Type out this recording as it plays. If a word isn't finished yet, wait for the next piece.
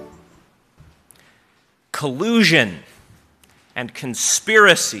collusion and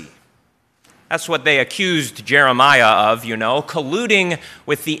conspiracy. That's what they accused Jeremiah of, colluding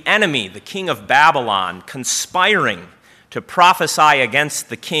with the enemy, the king of Babylon, conspiring to prophesy against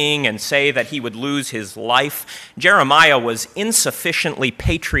the king and say that he would lose his life. Jeremiah was insufficiently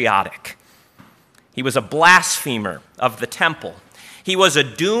patriotic. He was a blasphemer of the temple. He was a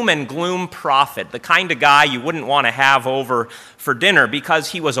doom and gloom prophet, the kind of guy you wouldn't want to have over for dinner because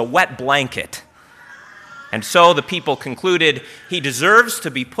he was a wet blanket. And so the people concluded he deserves to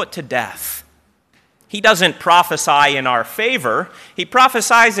be put to death. He doesn't prophesy in our favor. He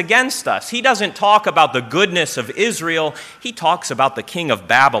prophesies against us. He doesn't talk about the goodness of Israel. He talks about the king of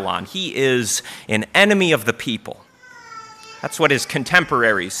Babylon. He is an enemy of the people. That's what his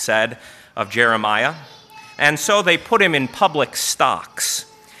contemporaries said of Jeremiah. And so they put him in public stocks.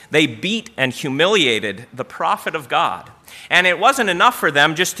 They beat and humiliated the prophet of God. And it wasn't enough for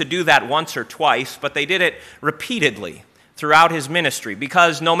them just to do that once or twice, but they did it repeatedly throughout his ministry,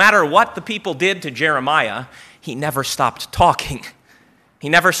 because no matter what the people did to Jeremiah, he never stopped talking. He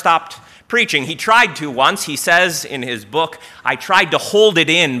never stopped preaching. He tried to once. He says in his book, "I tried to hold it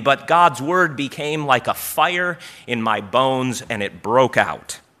in, but God's word became like a fire in my bones, and it broke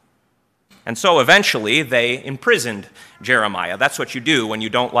out." And so eventually they imprisoned Jeremiah. That's what you do when you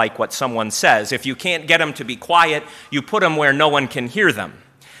don't like what someone says. If you can't get him to be quiet, you put him where no one can hear them.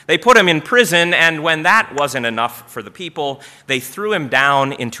 They put him in prison, and when that wasn't enough for the people, they threw him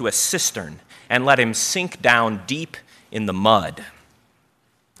down into a cistern and let him sink down deep in the mud.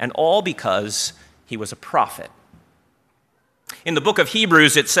 And all because he was a prophet. In the book of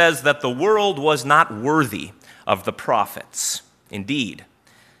Hebrews, it says that the world was not worthy of the prophets. Indeed,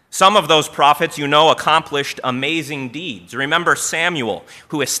 some of those prophets, accomplished amazing deeds. Remember Samuel,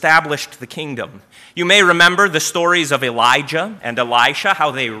 who established the kingdom. You may remember the stories of Elijah and Elisha,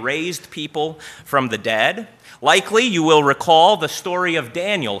 how they raised people from the dead. Likely you will recall the story of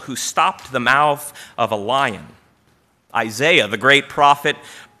Daniel, who stopped the mouth of a lion. Isaiah, the great prophet,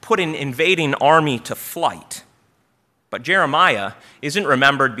 put an invading army to flight. But Jeremiah isn't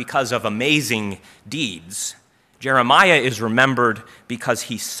remembered because of amazing deeds. Jeremiah is remembered because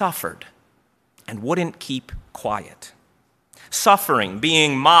he suffered and wouldn't keep quiet. Suffering,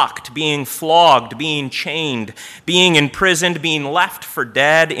 being mocked, being flogged, being chained, being imprisoned, being left for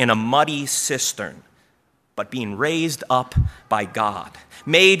dead in a muddy cistern, but being raised up by God,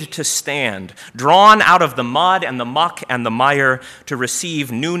 made to stand, drawn out of the mud and the muck and the mire to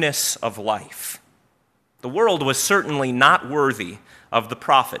receive newness of life. The world was certainly not worthy of the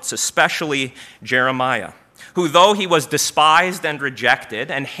prophets, especially Jeremiah, who, though he was despised and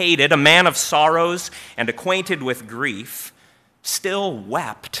rejected and hated, a man of sorrows and acquainted with grief, still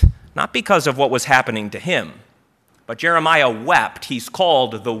wept, not because of what was happening to him, but Jeremiah wept. He's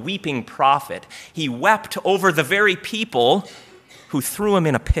called the weeping prophet. He wept over the very people who threw him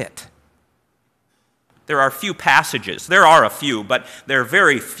in a pit. There are a few passages, but there are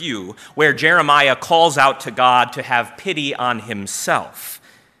very few, where Jeremiah calls out to God to have pity on himself.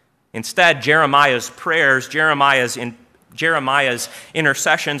 Instead, Jeremiah's prayers, Jeremiah's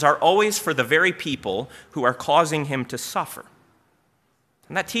intercessions are always for the very people who are causing him to suffer.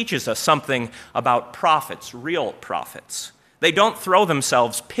 And that teaches us something about prophets, real prophets. They don't throw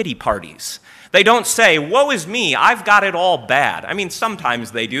themselves pity parties. They don't say, "Woe is me, I've got it all bad." I mean,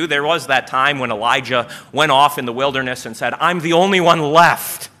 sometimes they do. There was that time when Elijah went off in the wilderness and said, "I'm the only one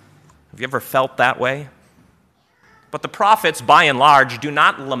left." Have you ever felt that way? But the prophets, by and large, do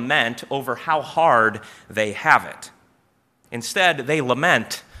not lament over how hard they have it. Instead, they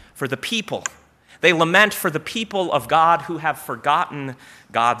lament for the people. They lament for the people of God who have forgotten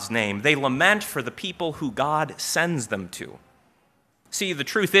God's name. They lament for the people who God sends them to. See, the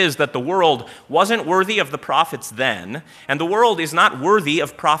truth is that the world wasn't worthy of the prophets then, and the world is not worthy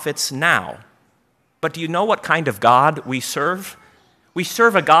of prophets now. But do you know what kind of God we serve? We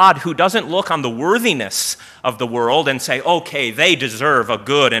serve a God who doesn't look on the worthiness of the world and say, "Okay, they deserve a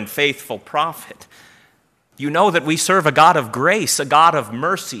good and faithful prophet." You know that we serve a God of grace, a God of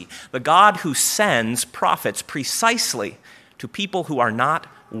mercy, the God who sends prophets precisely to people who are not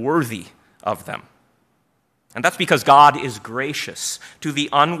worthy of them. And that's because God is gracious to the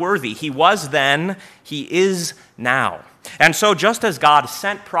unworthy. He was then, he is now. And so just as God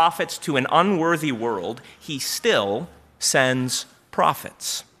sent prophets to an unworthy world, he still sends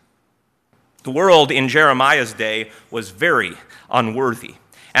prophets. The world in Jeremiah's day was very unworthy.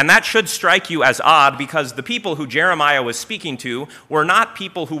 And that should strike you as odd, because the people who Jeremiah was speaking to were not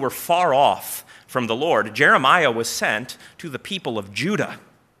people who were far off from the Lord. Jeremiah was sent to the people of Judah.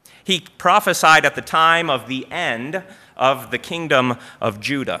 He prophesied at the time of the end of the kingdom of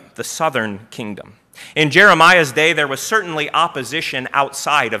Judah, the southern kingdom. In Jeremiah's day, there was certainly opposition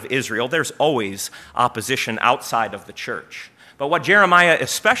outside of Israel. There's always opposition outside of the church. But what Jeremiah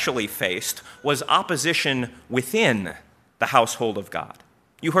especially faced was opposition within the household of God.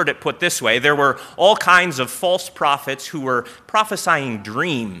 You heard it put this way: there were all kinds of false prophets who were prophesying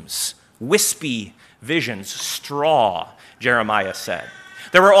dreams, wispy visions, straw, Jeremiah said.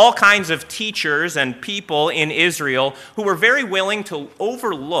 There were all kinds of teachers and people in Israel who were very willing to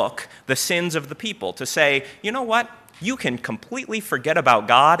overlook the sins of the people, to say, you know what, you can completely forget about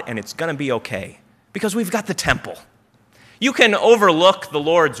God and it's going to be okay because we've got the temple. You can overlook the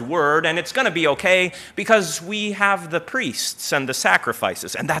Lord's word and it's going to be okay because we have the priests and the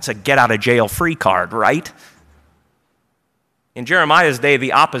sacrifices, and that's a get-out-of-jail-free card, right? In Jeremiah's day,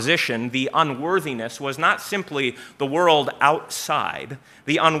 the opposition, the unworthiness, was not simply the world outside.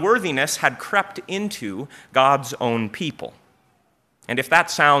 The unworthiness had crept into God's own people. And if that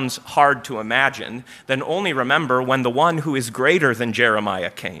sounds hard to imagine, then only remember when the one who is greater than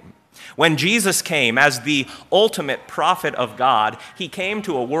Jeremiah came. When Jesus came as the ultimate prophet of God, he came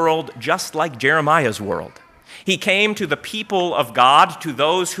to a world just like Jeremiah's world. He came to the people of God, to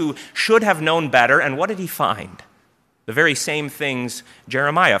those who should have known better, and what did he find? The very same things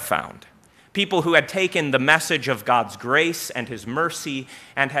Jeremiah found. People who had taken the message of God's grace and his mercy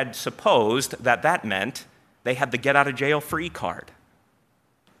and had supposed that that meant they had the get-out-of-jail-free card.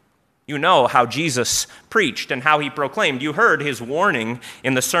 You know how Jesus preached and how he proclaimed. You heard his warning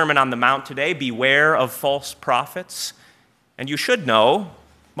in the Sermon on the Mount today: beware of false prophets. And you should know,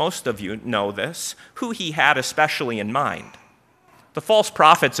 most of you know this, who he had especially in mind. The false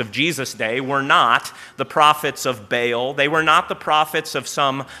prophets of Jesus' day were not the prophets of Baal. They were not the prophets of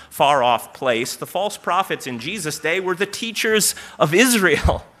some far-off place. The false prophets in Jesus' day were the teachers of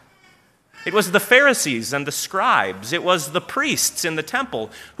Israel. It was the Pharisees and the scribes. It was the priests in the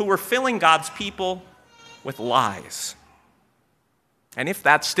temple who were filling God's people with lies. And if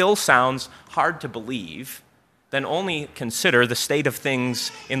that still sounds hard to believe, then only consider the state of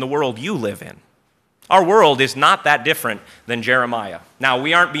things in the world you live in. Our world is not that different than Jeremiah. Now,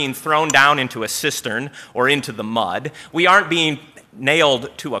 we aren't being thrown down into a cistern or into the mud. We aren't being nailed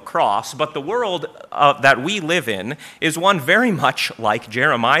to a cross, but the world that we live in is one very much like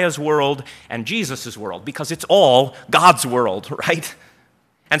Jeremiah's world and Jesus' world, because it's all God's world, right?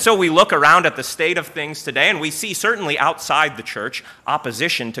 And so we look around at the state of things today, and we see certainly outside the church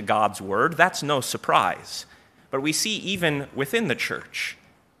opposition to God's word. That's no surprise. But we see even within the church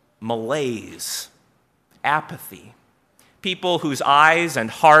malaise, apathy, people whose eyes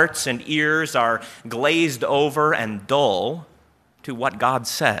and hearts and ears are glazed over and dull to what God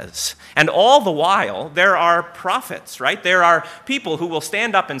says. And all the while, there are prophets, right? There are people who will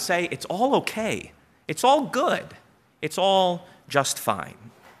stand up and say, it's all okay. It's all good. It's all just fine.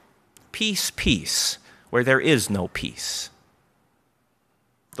 Peace, peace, where there is no peace.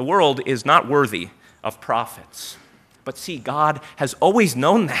 The world is not worthy of prophets. But see, God has always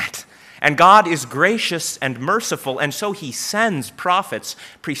known that. And God is gracious and merciful, and so he sends prophets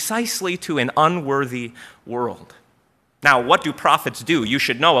precisely to an unworthy world. Now, what do prophets do? You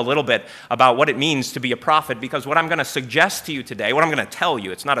should know a little bit about what it means to be a prophet, because what I'm going to suggest to you today, what I'm going to tell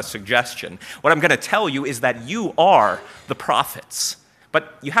you, it's not a suggestion. What I'm going to tell you is that you are the prophets.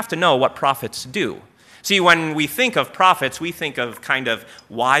 But you have to know what prophets do. See, when we think of prophets, we think of kind of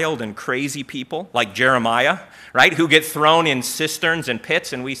wild and crazy people like Jeremiah, right, who get thrown in cisterns and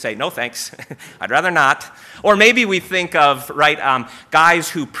pits, and we say, no thanks, I'd rather not. Or maybe we think of, right, guys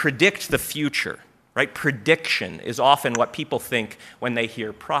who predict the future, right? Prediction is often what people think when they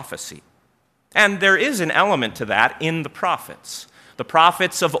hear prophecy. And there is an element to that in the prophets. The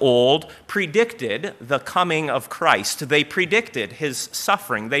prophets of old predicted the coming of Christ. They predicted his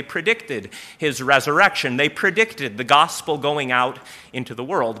suffering. They predicted his resurrection. They predicted the gospel going out into the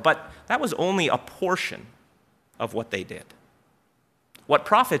world. But that was only a portion of what they did. What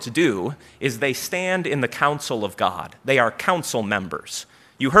prophets do is they stand in the council of God. They are council members.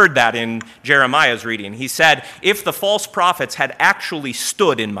 You heard that in Jeremiah's reading. He said, if the false prophets had actually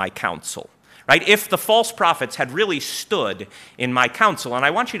stood in my council, right? If the false prophets had really stood in my counsel, and I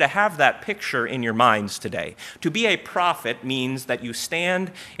want you to have that picture in your minds today. To be a prophet means that you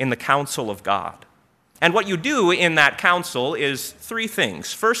stand in the counsel of God. And what you do in that counsel is three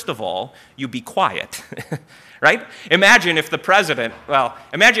things. First of all, you be quiet, right? Imagine if a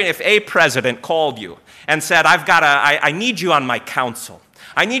president called you and said, I need you on my council.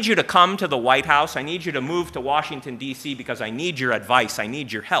 I need you to come to the White House. I need you to move to Washington, D.C. because I need your advice. I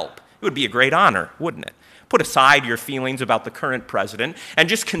need your help. It would be a great honor, wouldn't it? Put aside your feelings about the current president and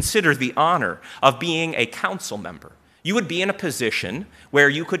just consider the honor of being a council member. You would be in a position where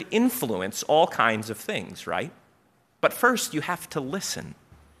you could influence all kinds of things, right? But first, you have to listen.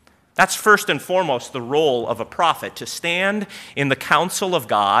 That's first and foremost the role of a prophet, to stand in the counsel of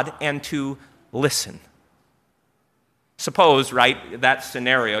God and to listen. Suppose, right, that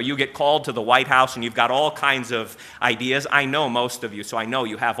scenario, you get called to the White House and you've got all kinds of ideas. I know most of you, so I know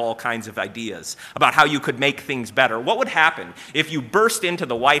you have all kinds of ideas about how you could make things better. What would happen if you burst into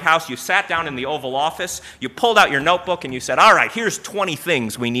the White House, you sat down in the Oval Office, you pulled out your notebook and you said, all right, here's 20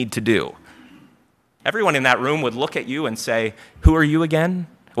 things we need to do? Everyone in that room would look at you and say, who are you again?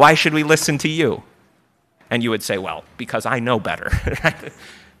 Why should we listen to you? And you would say, well, because I know better.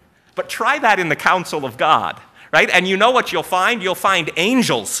 But try that in the counsel of God. Right? And you know what you'll find? You'll find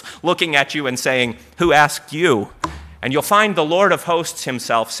angels looking at you and saying, who asked you? And you'll find the Lord of hosts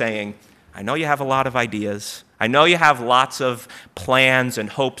himself saying, I know you have a lot of ideas. I know you have lots of plans and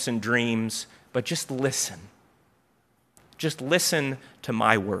hopes and dreams, but just listen. Just listen to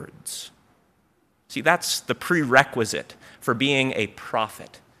my words. See, that's the prerequisite for being a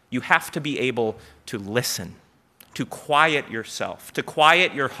prophet. You have to be able to listen, to quiet yourself, to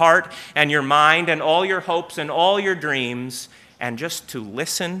quiet your heart and your mind and all your hopes and all your dreams, and just to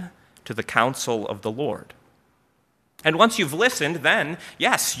listen to the counsel of the Lord. And once you've listened, then,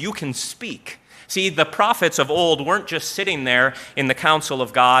 yes, you can speak. See, the prophets of old weren't just sitting there in the counsel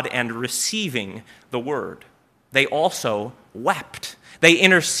of God and receiving the word. They also wept. They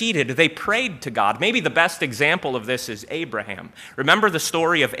interceded. They prayed to God. Maybe the best example of this is Abraham. Remember the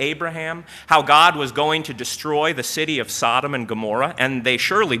story of Abraham? How God was going to destroy the city of Sodom and Gomorrah, and they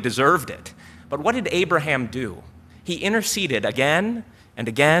surely deserved it. But what did Abraham do? He interceded again and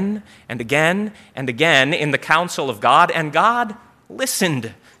again and again and again in the counsel of God, and God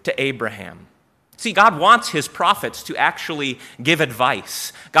listened to Abraham. See, God wants his prophets to actually give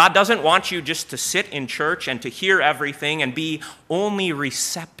advice. God doesn't want you just to sit in church and to hear everything and be only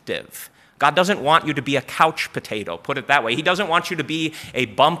receptive. God doesn't want you to be a couch potato, put it that way. He doesn't want you to be a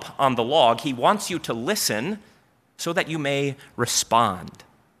bump on the log. He wants you to listen so that you may respond.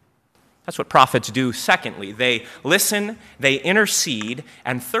 That's what prophets do. Secondly, they listen, they intercede,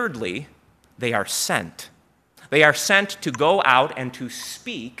 and thirdly, they are sent. They are sent to go out and to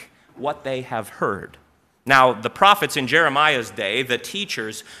speak what they have heard. Now, the prophets in Jeremiah's day, the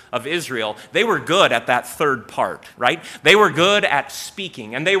teachers of Israel, they were good at that third part, right? They were good at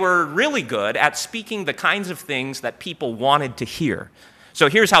speaking, and they were really good at speaking the kinds of things that people wanted to hear. So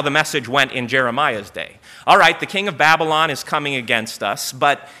here's how the message went in Jeremiah's day. All right, the king of Babylon is coming against us,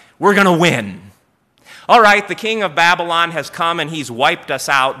 but we're going to win. All right, the king of Babylon has come and he's wiped us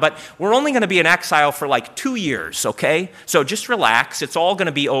out, but we're only going to be in exile for like 2 years, okay? So just relax. It's all going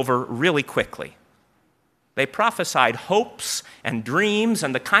to be over really quickly. They prophesied hopes and dreams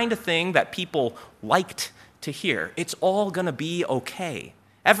and the kind of thing that people liked to hear. It's all going to be okay.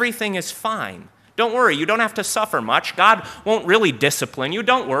 Everything is fine. Don't worry, you don't have to suffer much. God won't really discipline you.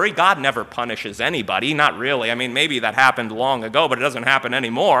 Don't worry, God never punishes anybody. Not really. I mean, maybe that happened long ago, but it doesn't happen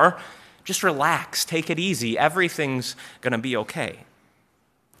anymore. Just relax, take it easy. Everything's going to be okay.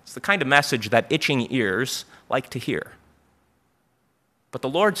 It's the kind of message that itching ears like to hear. But the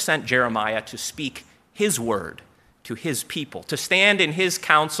Lord sent Jeremiah to speak his word to his people, to stand in his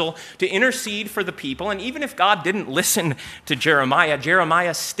counsel, to intercede for the people. And even if God didn't listen to Jeremiah,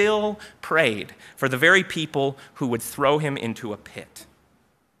 Jeremiah still prayed for the very people who would throw him into a pit.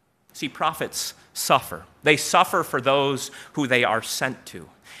 See, prophets suffer. They suffer for those who they are sent to.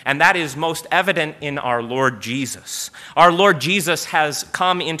 And that is most evident in our Lord Jesus. Our Lord Jesus has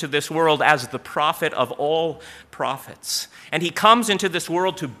come into this world as the prophet of all prophets. And he comes into this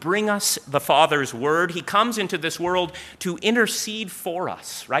world to bring us the Father's word. He comes into this world to intercede for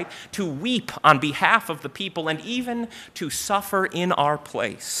us, right? To weep on behalf of the people and even to suffer in our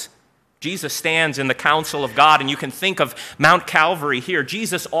place. Jesus stands in the counsel of God, and you can think of Mount Calvary here.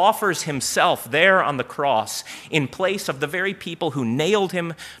 Jesus offers himself there on the cross in place of the very people who nailed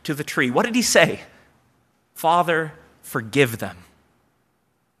him to the tree. What did he say? Father, forgive them.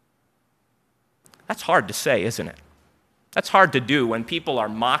 That's hard to say, isn't it? That's hard to do when people are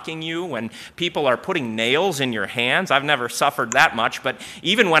mocking you, when people are putting nails in your hands. I've never suffered that much, but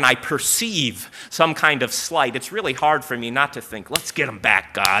even when I perceive some kind of slight, it's really hard for me not to think, let's get them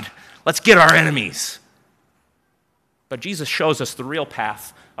back, God. Let's get our enemies. But Jesus shows us the real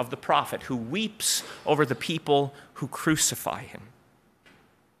path of the prophet who weeps over the people who crucify him.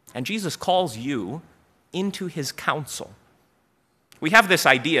 And Jesus calls you into his counsel. We have this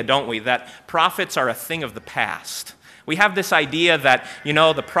idea, don't we, that prophets are a thing of the past. We have this idea that,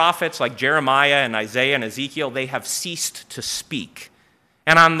 the prophets like Jeremiah and Isaiah and Ezekiel, they have ceased to speak.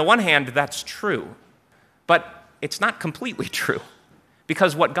 And on the one hand, that's true. But it's not completely true.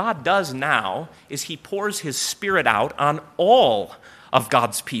 Because what God does now is he pours his Spirit out on all of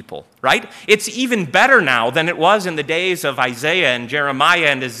God's people, right? It's even better now than it was in the days of Isaiah and Jeremiah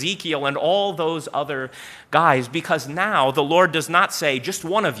and Ezekiel and all those other guys, because now the Lord does not say, just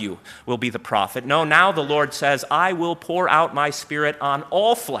one of you will be the prophet. No, now the Lord says, I will pour out my Spirit on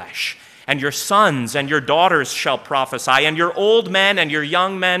all flesh, and your sons and your daughters shall prophesy, and your old men and your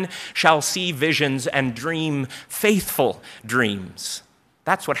young men shall see visions and dream faithful dreams.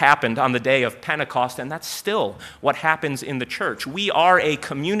 That's what happened on the day of Pentecost, and that's still what happens in the church. We are a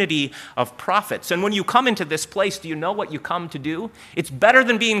community of prophets. And when you come into this place, do you know what you come to do? It's better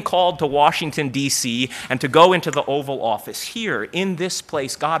than being called to Washington, D.C., and to go into the Oval Office. Here, in this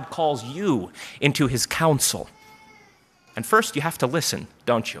place, God calls you into his counsel. And first, you have to listen,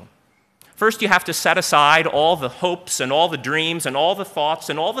 don't you? First, you have to set aside all the hopes and all the dreams and all the thoughts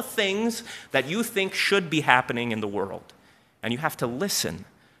and all the things that you think should be happening in the world. And you have to listen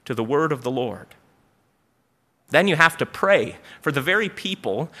to the word of the Lord. Then you have to pray for the very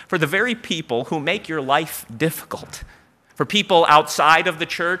people who make your life difficult, for people outside of the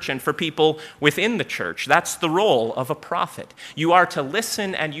church and for people within the church. That's the role of a prophet. You are to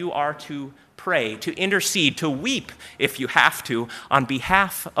listen and you are to pray, to intercede, to weep, if you have to, on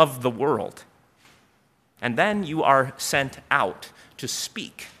behalf of the world. And then you are sent out to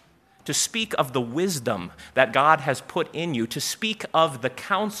speak of the wisdom that God has put in you, to speak of the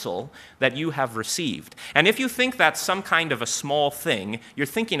counsel that you have received. And if you think that's some kind of a small thing, you're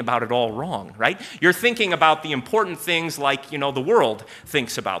thinking about it all wrong, right? You're thinking about the important things like, the world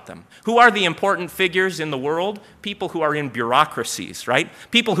thinks about them. Who are the important figures in the world? People who are in bureaucracies, right?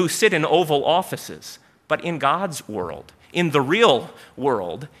 People who sit in Oval Offices. But in God's world, in the real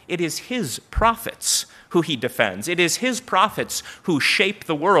world, it is his prophets who he defends. It is his prophets who shape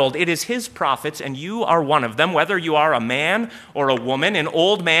the world. It is his prophets, and you are one of them, whether you are a man or a woman, an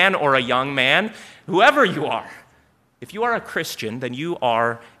old man or a young man, whoever you are. If you are a Christian, then you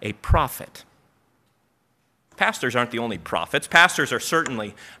are a prophet. Pastors aren't the only prophets. Pastors are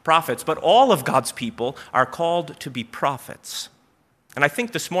certainly prophets, but all of God's people are called to be prophets. And I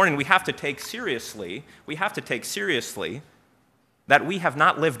think this morning we have to take seriously that we have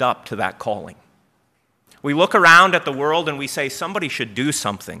not lived up to that calling. We look around at the world and we say somebody should do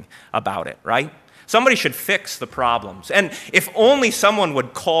something about it, right? Somebody should fix the problems. And if only someone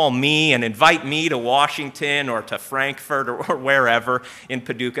would call me and invite me to Washington or to Frankfurt or wherever in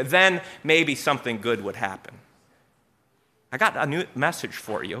Paducah, then maybe something good would happen. I got a new message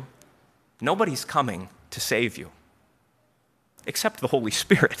for you. Nobody's coming to save you, except the Holy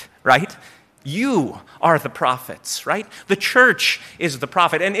Spirit, right? You are the prophets, right? The church is the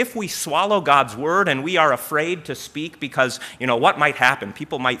prophet. And if we swallow God's word and we are afraid to speak because, what might happen?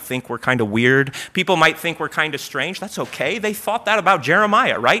 People might think we're kind of weird. People might think we're kind of strange. That's okay. They thought that about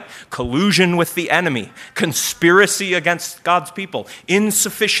Jeremiah, right? Collusion with the enemy, conspiracy against God's people,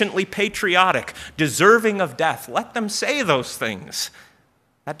 insufficiently patriotic, deserving of death. Let them say those things.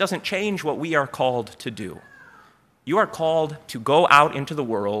 That doesn't change what we are called to do. You are called to go out into the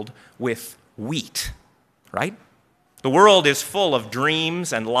world with wheat, right? The world is full of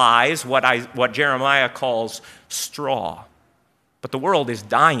dreams and lies, what Jeremiah calls straw. But the world is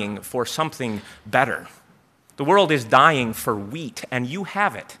dying for something better. The world is dying for wheat, and you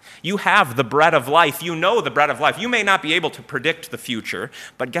have it. You have the bread of life. You know the bread of life. You may not be able to predict the future,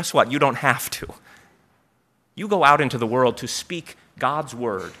 but guess what? You don't have to. You go out into the world to speak God's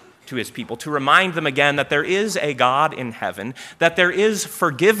word to his people, to remind them again that there is a God in heaven, that there is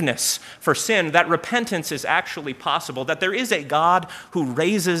forgiveness for sin, that repentance is actually possible, that there is a God who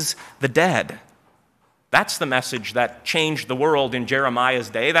raises the dead. That's the message that changed the world in Jeremiah's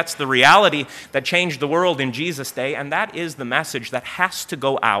day. That's the reality that changed the world in Jesus' day, and that is the message that has to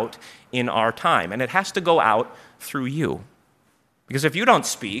go out in our time, and it has to go out through you. Because if you don't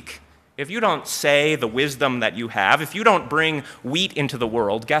speak, if you don't say the wisdom that you have, if you don't bring wheat into the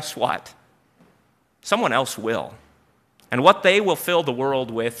world, guess what? Someone else will. And what they will fill the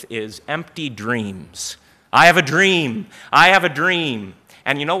world with is empty dreams. I have a dream. I have a dream.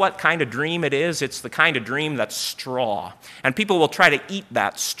 And you know what kind of dream it is? It's the kind of dream that's straw. And people will try to eat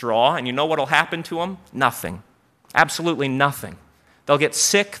that straw, and you know what will happen to them? Nothing. Absolutely nothing. They'll get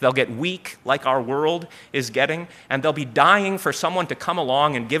sick, they'll get weak, like our world is getting, and they'll be dying for someone to come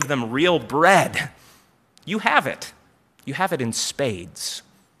along and give them real bread. You have it. You have it in spades.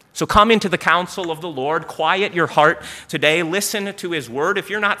 So come into the counsel of the Lord, quiet your heart today, listen to his word. If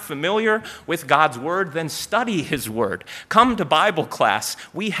you're not familiar with God's word, then study his word. Come to Bible class.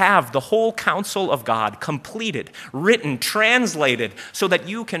 We have the whole counsel of God completed, written, translated, so that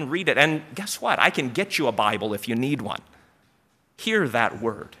you can read it. And guess what? I can get you a Bible if you need one. Hear that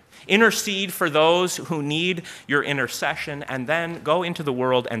word. Intercede for those who need your intercession, and then go into the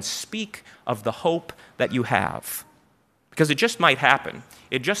world and speak of the hope that you have. Because it just might happen.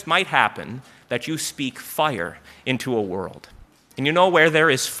 It just might happen that you speak fire into a world. And you know, where there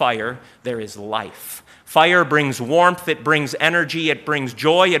is fire, there is life. Fire brings warmth, it brings energy, it brings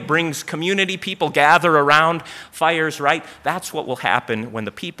joy, it brings community. People gather around fires, right? That's what will happen when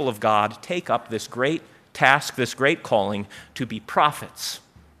the people of God take up this great task, this great calling to be prophets.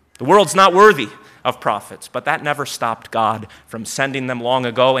 The world's not worthy of prophets, but that never stopped God from sending them long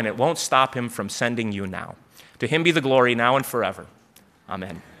ago, and it won't stop him from sending you now. To him be the glory now and forever.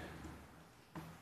 Amen.